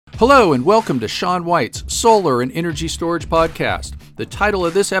Hello and welcome to Sean White's Solar and Energy Storage Podcast. The title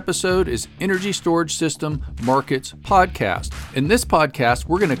of this episode is Energy Storage System Markets Podcast. In this podcast,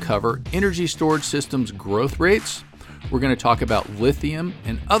 we're going to cover energy storage systems growth rates. We're going to talk about lithium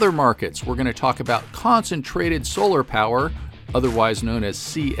and other markets. We're going to talk about concentrated solar power, otherwise known as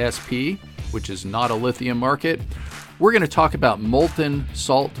CSP, which is not a lithium market. We're going to talk about molten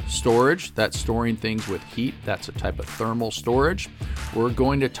salt storage, that's storing things with heat. That's a type of thermal storage. We're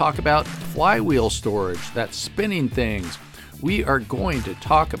going to talk about flywheel storage, that's spinning things. We are going to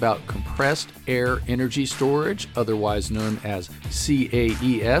talk about compressed air energy storage, otherwise known as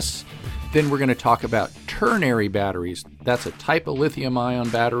CAES. Then we're going to talk about ternary batteries. That's a type of lithium-ion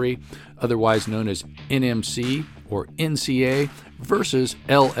battery, otherwise known as NMC or NCA versus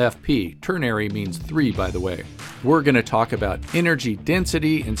LFP. Ternary means 3, by the way. We're going to talk about energy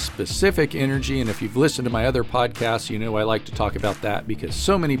density and specific energy. And if you've listened to my other podcasts, you know I like to talk about that because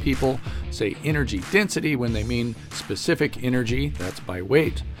so many people say energy density when they mean specific energy. That's by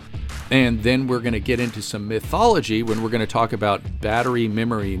weight. And then we're going to get into some mythology when we're going to talk about battery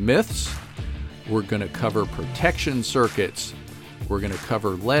memory myths. We're going to cover protection circuits. We're going to cover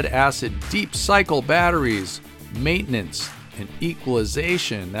lead acid deep cycle batteries, maintenance, and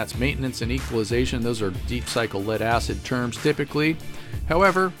equalization. That's maintenance and equalization. Those are deep cycle lead acid terms typically.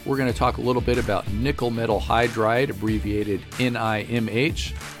 However, we're going to talk a little bit about nickel metal hydride, abbreviated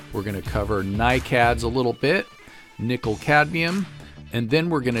NIMH. We're going to cover NiCads a little bit, nickel cadmium, and then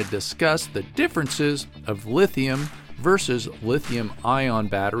we're going to discuss the differences of lithium versus lithium ion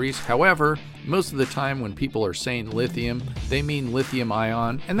batteries. However, most of the time when people are saying lithium, they mean lithium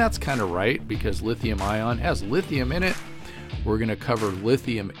ion, and that's kind of right because lithium ion has lithium in it. We're going to cover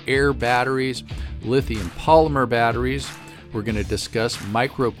lithium air batteries, lithium polymer batteries. We're going to discuss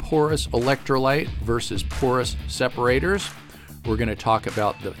microporous electrolyte versus porous separators. We're going to talk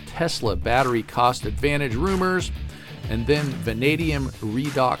about the Tesla battery cost advantage rumors, and then vanadium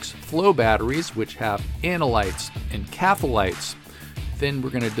redox flow batteries, which have analytes and catholytes. Then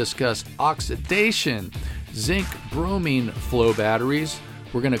we're going to discuss oxidation, zinc bromine flow batteries.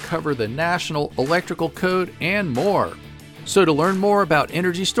 We're going to cover the National Electrical Code and more. So to learn more about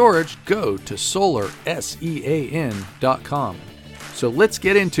energy storage, go to solarsean.com. So let's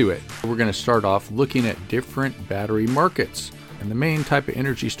get into it. We're going to start off looking at different battery markets. And the main type of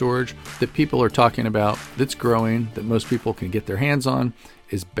energy storage that people are talking about that's growing, that most people can get their hands on,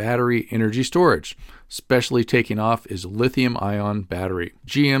 is battery energy storage. Especially taking off is lithium-ion battery.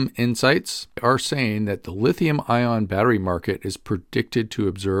 GM Insights are saying that the lithium-ion battery market is predicted to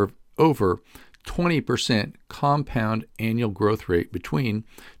observe over 20% compound annual growth rate between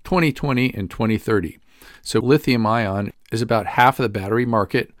 2020 and 2030. So lithium-ion is about half of the battery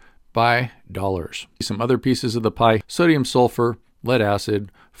market by dollars. Some other pieces of the pie: sodium sulfur, lead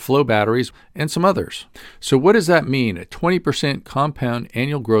acid, flow batteries, and some others. So what does that mean? A 20% compound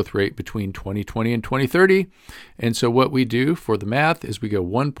annual growth rate between 2020 and 2030. And so what we do for the math is we go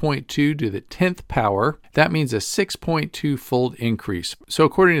 1.2 to the 10th power. That means a 6.2-fold increase. So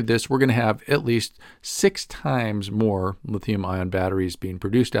according to this, we're going to have at least 6 times more lithium-ion batteries being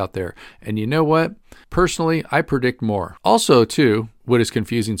produced out there. And you know what? Personally, I predict more. Also, too, what is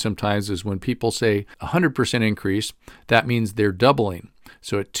confusing sometimes is when people say 100% increase, that means they're doubling.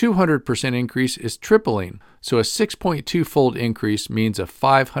 So a 200% increase is tripling. So a 6.2-fold increase means a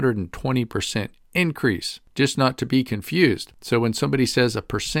 520% increase, just not to be confused. So when somebody says a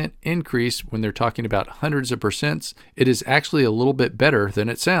percent increase, when they're talking about hundreds of percents, it is actually a little bit better than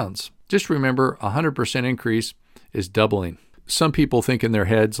it sounds. Just remember, a 100% increase is doubling. Some people think in their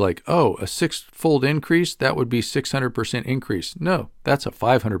heads like, oh, a 6-fold increase, that would be 600% increase. No, that's a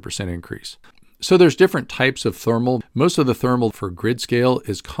 500% increase. So there's different types of thermal. Most of the thermal for grid scale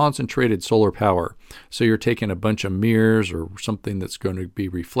is concentrated solar power. So you're taking a bunch of mirrors or something that's going to be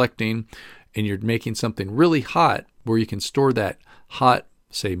reflecting, and you're making something really hot where you can store that hot,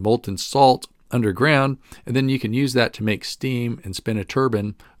 say, molten salt underground, and then you can use that to make steam and spin a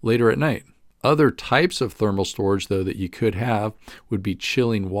turbine later at night. Other types of thermal storage, though, that you could have would be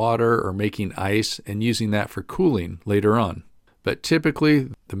chilling water or making ice and using that for cooling later on. But typically,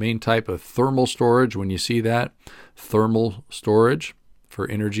 the main type of thermal storage, when you see that, thermal storage for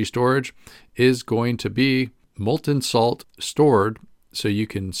energy storage, is going to be molten salt stored so you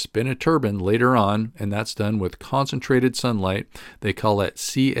can spin a turbine later on, and that's done with concentrated sunlight. They call that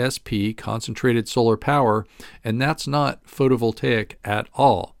CSP, concentrated solar power, and that's not photovoltaic at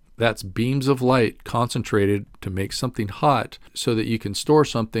all. That's beams of light concentrated to make something hot so that you can store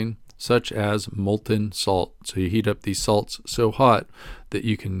something such as molten salt. So you heat up these salts so hot that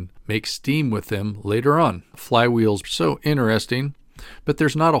you can make steam with them later on. Flywheels are so interesting. but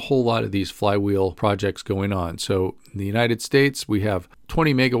there's not a whole lot of these flywheel projects going on. So in the United States, we have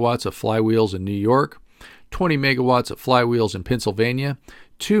 20 megawatts of flywheels in New York, 20 megawatts of flywheels in Pennsylvania,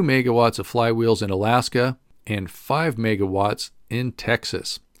 2 megawatts of flywheels in Alaska, and 5 megawatts in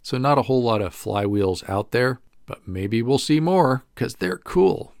Texas. So not a whole lot of flywheels out there, but maybe we'll see more because they're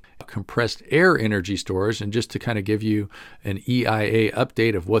cool. Compressed air energy storage, and just to kind of give you an EIA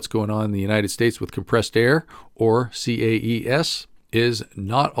update of what's going on in the United States with compressed air, or CAES, is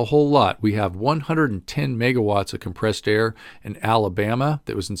not a whole lot. We have 110 megawatts of compressed air in Alabama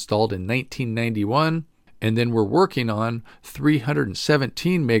that was installed in 1991, and then we're working on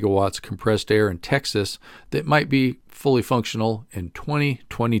 317 megawatts of compressed air in Texas that might be fully functional in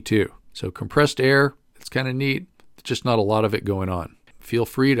 2022. So compressed air, it's kind of neat, just not a lot of it going on. Feel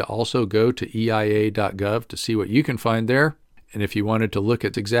free to also go to EIA.gov to see what you can find there. And if you wanted to look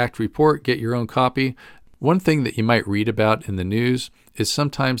at the exact report, get your own copy. One thing that you might read about in the news is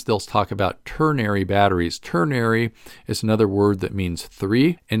sometimes they'll talk about ternary batteries. Ternary is another word that means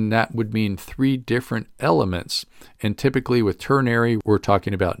three, and that would mean three different elements. And typically with ternary, we're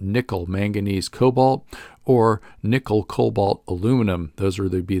talking about nickel, manganese, cobalt, or nickel, cobalt, aluminum. Those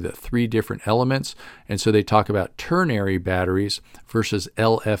would be the three different elements. And so they talk about ternary batteries versus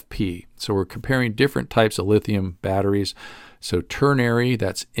LFP. So we're comparing different types of lithium batteries. So ternary,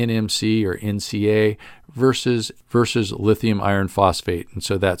 that's NMC or NCA, versus lithium iron phosphate. And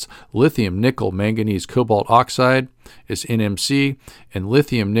so that's lithium, nickel, manganese, cobalt oxide is NMC, and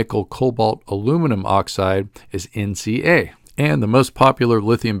lithium, nickel, cobalt, aluminum oxide is NCA. And the most popular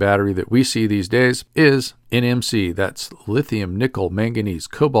lithium battery that we see these days is NMC. That's lithium, nickel, manganese,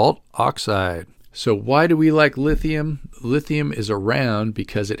 cobalt oxide. So why do we like lithium? Lithium is around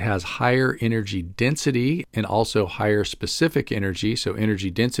because it has higher energy density and also higher specific energy. So energy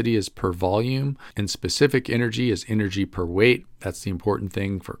density is per volume and specific energy is energy per weight. That's the important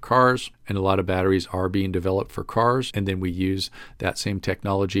thing for cars. And a lot of batteries are being developed for cars. And then we use that same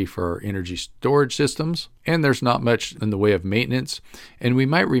technology for our energy storage systems. And there's not much in the way of maintenance. And we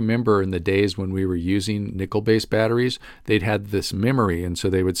might remember in the days when we were using nickel-based batteries, they'd had this memory. And so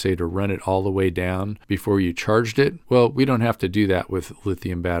they would say to run it all the way down before you charged it. Well, we don't have to do that with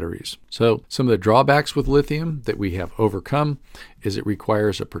lithium batteries. So some of the drawbacks with lithium that we have overcome is it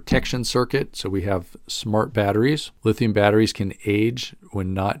requires a protection circuit. So we have smart batteries. Lithium batteries can age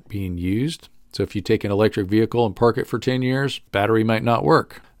when not being used. So if you take an electric vehicle and park it for 10 years, battery might not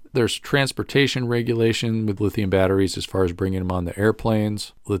work. There's transportation regulation with lithium batteries as far as bringing them on the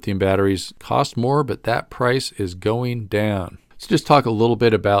airplanes. Lithium batteries cost more, but that price is going down. Let's just talk a little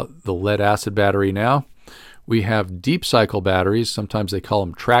bit about the lead acid battery now. We have deep cycle batteries. Sometimes they call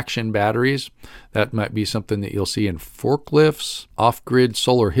them traction batteries. That might be something that you'll see in forklifts, off-grid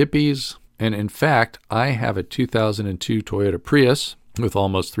solar hippies. And in fact, I have a 2002 Toyota Prius with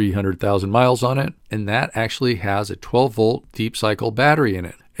almost 300,000 miles on it. And that actually has a 12-volt deep cycle battery in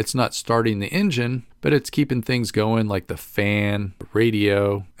it. It's not starting the engine, but it's keeping things going like the fan, the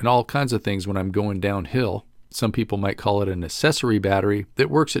radio, and all kinds of things when I'm going downhill. Some people might call it an accessory battery that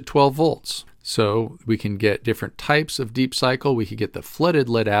works at 12 volts. So we can get different types of deep cycle. We could get the flooded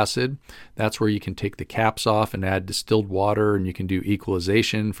lead acid. That's where you can take the caps off and add distilled water, and you can do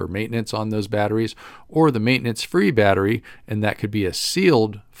equalization for maintenance on those batteries, or the maintenance-free battery, and that could be a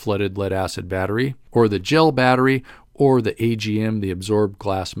sealed flooded lead acid battery, or the gel battery, or the AGM, the absorbed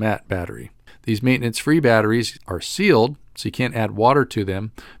glass mat battery. These maintenance-free batteries are sealed, so you can't add water to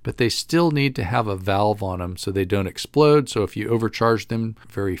them, but they still need to have a valve on them so they don't explode. So if you overcharge them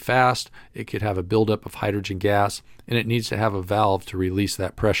very fast, it could have a buildup of hydrogen gas, and it needs to have a valve to release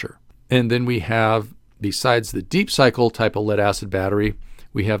that pressure. And then we have, besides the deep cycle type of lead acid battery,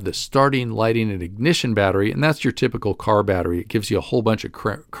 we have the starting, lighting, and ignition battery, and that's your typical car battery. It gives you a whole bunch of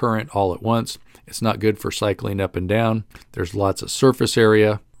current all at once. It's not good for cycling up and down. There's lots of surface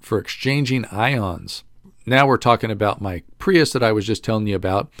area for exchanging ions. Now we're talking about my Prius that I was just telling you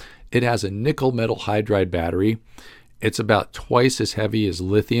about. It has a nickel metal hydride battery. It's about twice as heavy as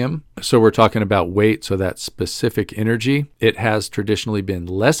lithium. So we're talking about weight, so that's specific energy. It has traditionally been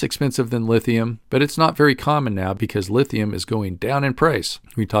less expensive than lithium, but it's not very common now because lithium is going down in price.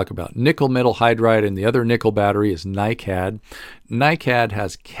 We talk about nickel metal hydride, and the other nickel battery is NiCad. NiCad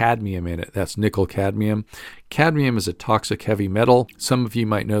has cadmium in it. That's nickel cadmium. Cadmium is a toxic heavy metal. Some of you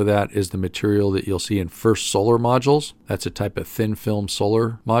might know that is the material that you'll see in First Solar modules. That's a type of thin film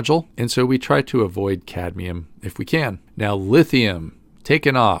solar module. And so we try to avoid cadmium if we can. Now lithium,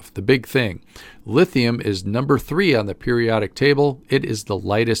 taken off, the big thing. Lithium is number 3 on the periodic table. It is the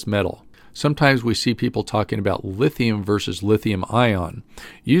lightest metal. Sometimes we see people talking about lithium versus lithium ion.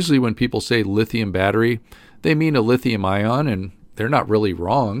 Usually when people say lithium battery, they mean a lithium ion, and they're not really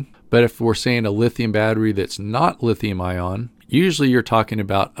wrong. But if we're saying a lithium battery that's not lithium ion, usually you're talking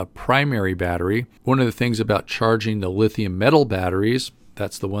about a primary battery. One of the things about charging the lithium metal batteries,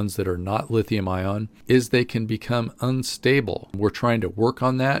 that's the ones that are not lithium ion, is they can become unstable. We're trying to work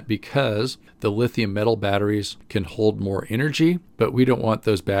on that because the lithium metal batteries can hold more energy, but we don't want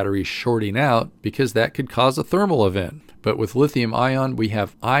those batteries shorting out because that could cause a thermal event. But with lithium ion, we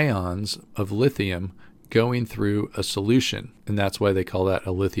have ions of lithium going through a solution, and that's why they call that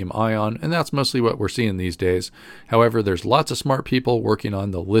a lithium ion, and that's mostly what we're seeing these days. However, there's lots of smart people working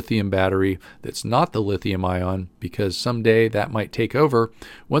on the lithium battery that's not the lithium ion, because someday that might take over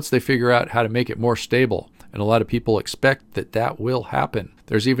once they figure out how to make it more stable, and a lot of people expect that that will happen.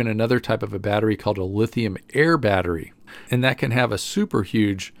 There's even another type of a battery called a lithium air battery, and that can have a super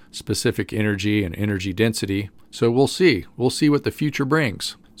huge specific energy and energy density. So we'll see what the future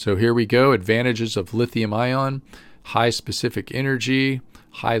brings. So here we go, advantages of lithium ion, high specific energy,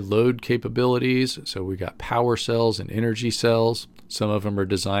 high load capabilities. So we got power cells and energy cells. Some of them are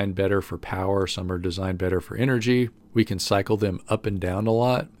designed better for power, some are designed better for energy. We can cycle them up and down a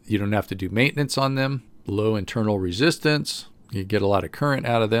lot. You don't have to do maintenance on them. Low internal resistance. You get a lot of current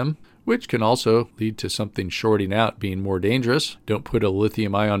out of them, which can also lead to something shorting out being more dangerous. Don't put a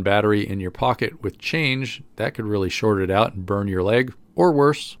lithium ion battery in your pocket with change. That could really short it out and burn your leg. Or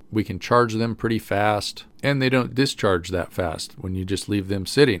worse, we can charge them pretty fast, and they don't discharge that fast when you just leave them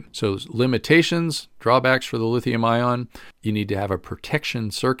sitting. So limitations, drawbacks for the lithium ion, you need to have a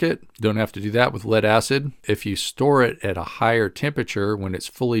protection circuit. Don't have to do that with lead acid. If you store it at a higher temperature when it's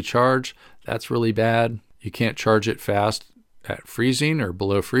fully charged, that's really bad. You can't charge it fast at freezing or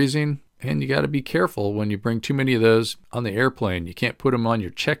below freezing. And you got to be careful when you bring too many of those on the airplane. You can't put them on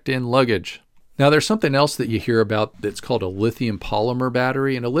your checked-in luggage. Now, there's something else that you hear about that's called a lithium polymer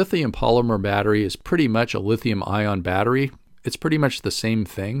battery, and a lithium polymer battery is pretty much a lithium ion battery. It's pretty much the same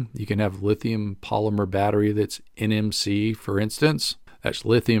thing. You can have lithium polymer battery that's NMC, for instance. That's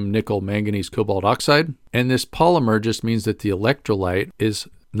lithium, nickel, manganese, cobalt oxide. And this polymer just means that the electrolyte is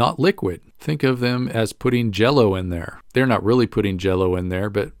not liquid. Think of them as putting Jell-O in there. They're not really putting Jell-O in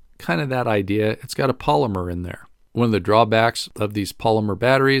there, but kind of that idea. It's got a polymer in there. One of the drawbacks of these polymer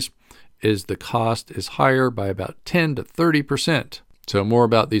batteries is the cost is higher by about 10 to 30%. So more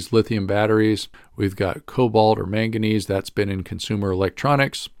about these lithium batteries. We've got cobalt or manganese. That's been in consumer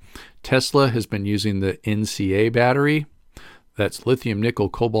electronics. Tesla has been using the NCA battery. That's lithium, nickel,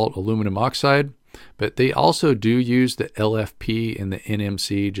 cobalt, aluminum oxide. But they also do use the LFP and the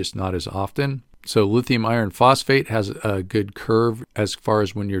NMC, just not as often. So lithium iron phosphate has a good curve as far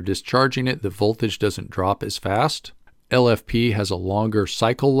as when you're discharging it, the voltage doesn't drop as fast. LFP has a longer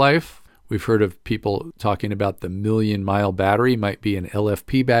cycle life. We've heard of people talking about the 1,000,000-mile battery might be an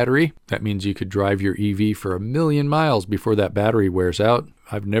LFP battery. That means you could drive your EV for 1,000,000 miles before that battery wears out.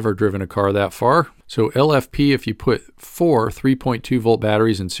 I've never driven a car that far. So LFP, if you put 4 3.2-volt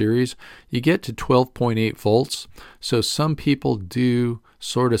batteries in series, you get to 12.8 volts. So some people do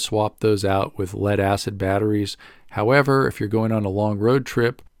sort of swap those out with lead-acid batteries. However, if you're going on a long road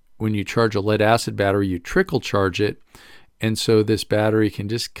trip, when you charge a lead-acid battery, you trickle charge it. And so this battery can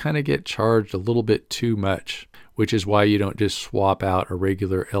just kind of get charged a little bit too much, which is why you don't just swap out a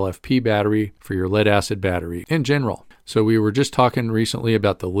regular LFP battery for your lead acid battery in general. So we were just talking recently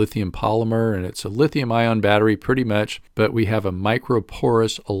about the lithium polymer, and it's a lithium ion battery pretty much, but we have a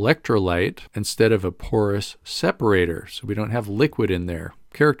microporous electrolyte instead of a porous separator. So we don't have liquid in there.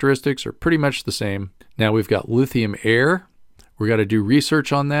 Characteristics are pretty much the same. Now we've got lithium air. We've got to do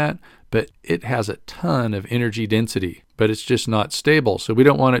research on that, but it has a ton of energy density, but it's just not stable. So we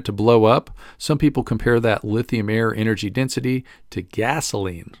don't want it to blow up. Some people compare that lithium air energy density to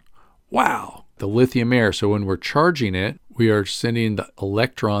gasoline. Wow, the lithium air. So when we're charging it, we are sending the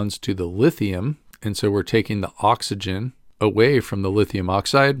electrons to the lithium. And so we're taking the oxygen away from the lithium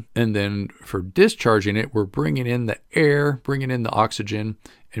oxide. And then for discharging it, we're bringing in the air, bringing in the oxygen,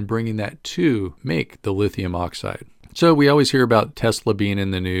 and bringing that to make the lithium oxide. So we always hear about Tesla being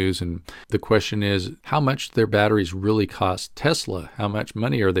in the news, and the question is how much their batteries really cost Tesla. How much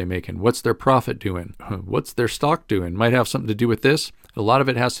money are they making? What's their profit doing? What's their stock doing? Might have something to do with this. A lot of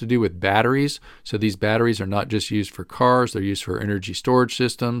it has to do with batteries. So these batteries are not just used for cars, they're used for energy storage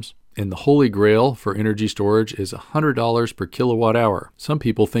systems. And the holy grail for energy storage is $100 per kilowatt hour. Some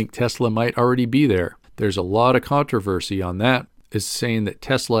people think Tesla might already be there. There's a lot of controversy on that. It's saying that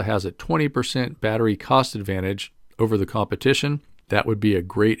Tesla has a 20% battery cost advantage over the competition. That would be a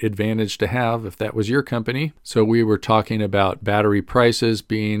great advantage to have if that was your company. So we were talking about battery prices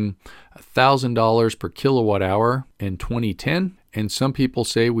being $1,000 per kilowatt hour in 2010. And some people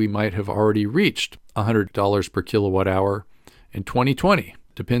say we might have already reached $100 per kilowatt hour in 2020.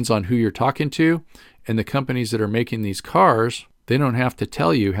 Depends on who you're talking to, and the companies that are making these cars, they don't have to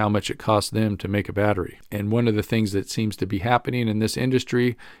tell you how much it costs them to make a battery. And one of the things that seems to be happening in this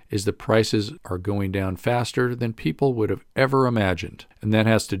industry is the prices are going down faster than people would have ever imagined. And that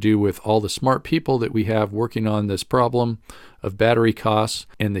has to do with all the smart people that we have working on this problem of battery costs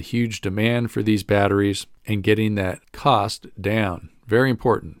and the huge demand for these batteries and getting that cost down. Very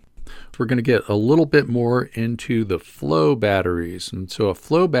important. We're going to get a little bit more into the flow batteries. And so a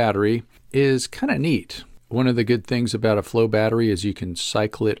flow battery is kind of neat. One of the good things about a flow battery is you can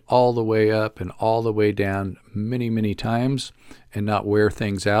cycle it all the way up and all the way down many, many times and not wear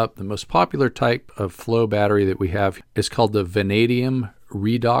things out. The most popular type of flow battery that we have is called the vanadium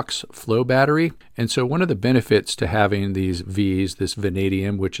redox flow battery. And so one of the benefits to having these Vs, this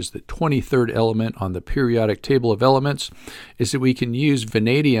vanadium, which is the 23rd element on the periodic table of elements, is that we can use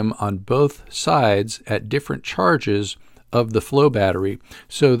vanadium on both sides at different charges of the flow battery.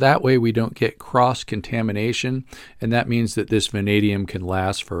 So that way we don't get cross-contamination, and that means that this vanadium can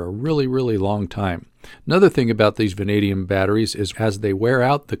last for a really, really long time. Another thing about these vanadium batteries is as they wear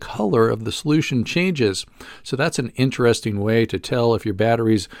out, the color of the solution changes. So that's an interesting way to tell if your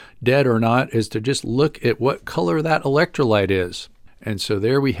battery's dead or not, is to just look at what color that electrolyte is. And so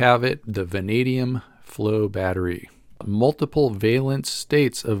there we have it, the vanadium flow battery. Multiple valence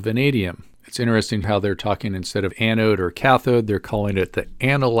states of vanadium. It's interesting how they're talking, instead of anode or cathode, they're calling it the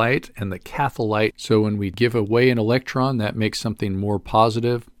anolyte and the catholyte. So when we give away an electron, that makes something more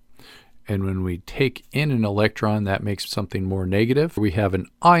positive. And when we take in an electron, that makes something more negative. We have an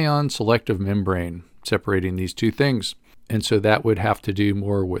ion selective membrane separating these two things. And so that would have to do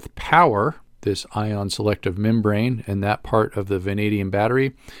more with power, this ion selective membrane and that part of the vanadium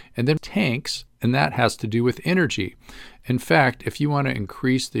battery. And then tanks, and that has to do with energy. In fact, if you want to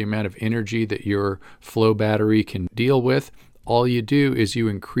increase the amount of energy that your flow battery can deal with, all you do is you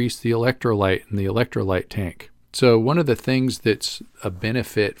increase the electrolyte in the electrolyte tank. So one of the things that's a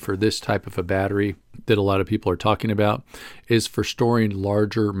benefit for this type of a battery that a lot of people are talking about is for storing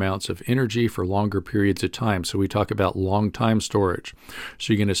larger amounts of energy for longer periods of time. So we talk about long time storage.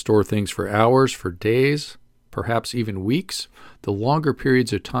 So you're going to store things for hours, for days, perhaps even weeks. The longer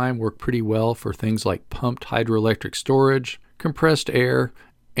periods of time work pretty well for things like pumped hydroelectric storage, compressed air,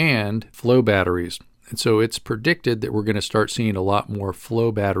 and flow batteries. And so it's predicted that we're going to start seeing a lot more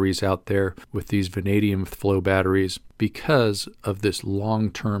flow batteries out there with these vanadium flow batteries because of this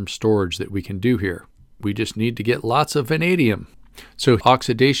long-term storage that we can do here. We just need to get lots of vanadium. So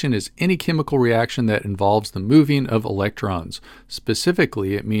oxidation is any chemical reaction that involves the moving of electrons.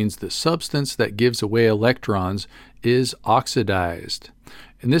 Specifically, it means the substance that gives away electrons is oxidized.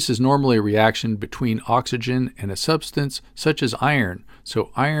 And this is normally a reaction between oxygen and a substance such as iron.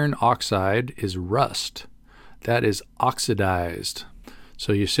 So iron oxide is rust. That is oxidized.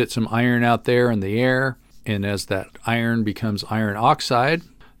 So you sit some iron out there in the air, and as that iron becomes iron oxide,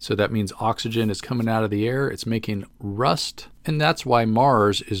 so that means oxygen is coming out of the air, it's making rust, and that's why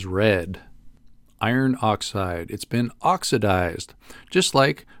Mars is red. Iron oxide, it's been oxidized, just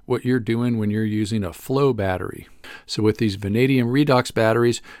like what you're doing when you're using a flow battery. So with these vanadium redox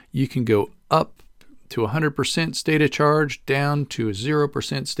batteries, you can go up to 100% state of charge, down to a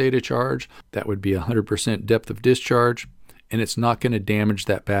 0% state of charge. That would be 100% depth of discharge, and it's not going to damage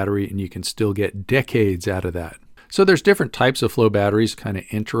that battery, and you can still get decades out of that. So there's different types of flow batteries, kind of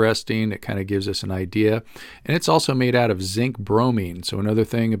interesting. It kind of gives us an idea. And it's also made out of zinc bromine. So another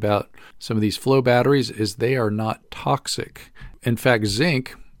thing about some of these flow batteries is they are not toxic. In fact,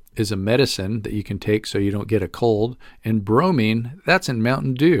 zinc is a medicine that you can take so you don't get a cold. And bromine, that's in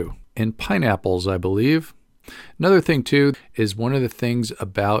Mountain Dew and pineapples, I believe. Another thing too is one of the things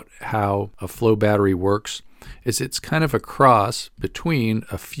about how a flow battery works is it's kind of a cross between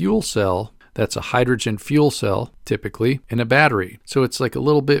a fuel cell, that's a hydrogen fuel cell typically, and a battery. So it's like a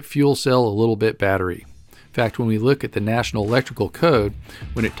little bit fuel cell, a little bit battery. In fact, when we look at the National Electrical Code,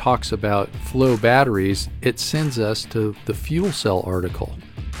 when it talks about flow batteries, it sends us to the fuel cell article.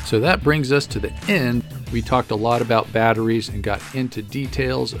 So that brings us to the end. We talked a lot about batteries and got into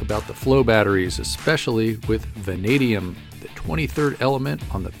details about the flow batteries, especially with vanadium, the 23rd element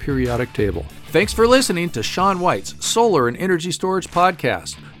on the periodic table. Thanks for listening to Sean White's Solar and Energy Storage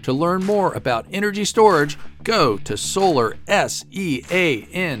Podcast. To learn more about energy storage, go to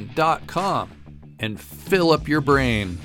solarsean.com and fill up your brain.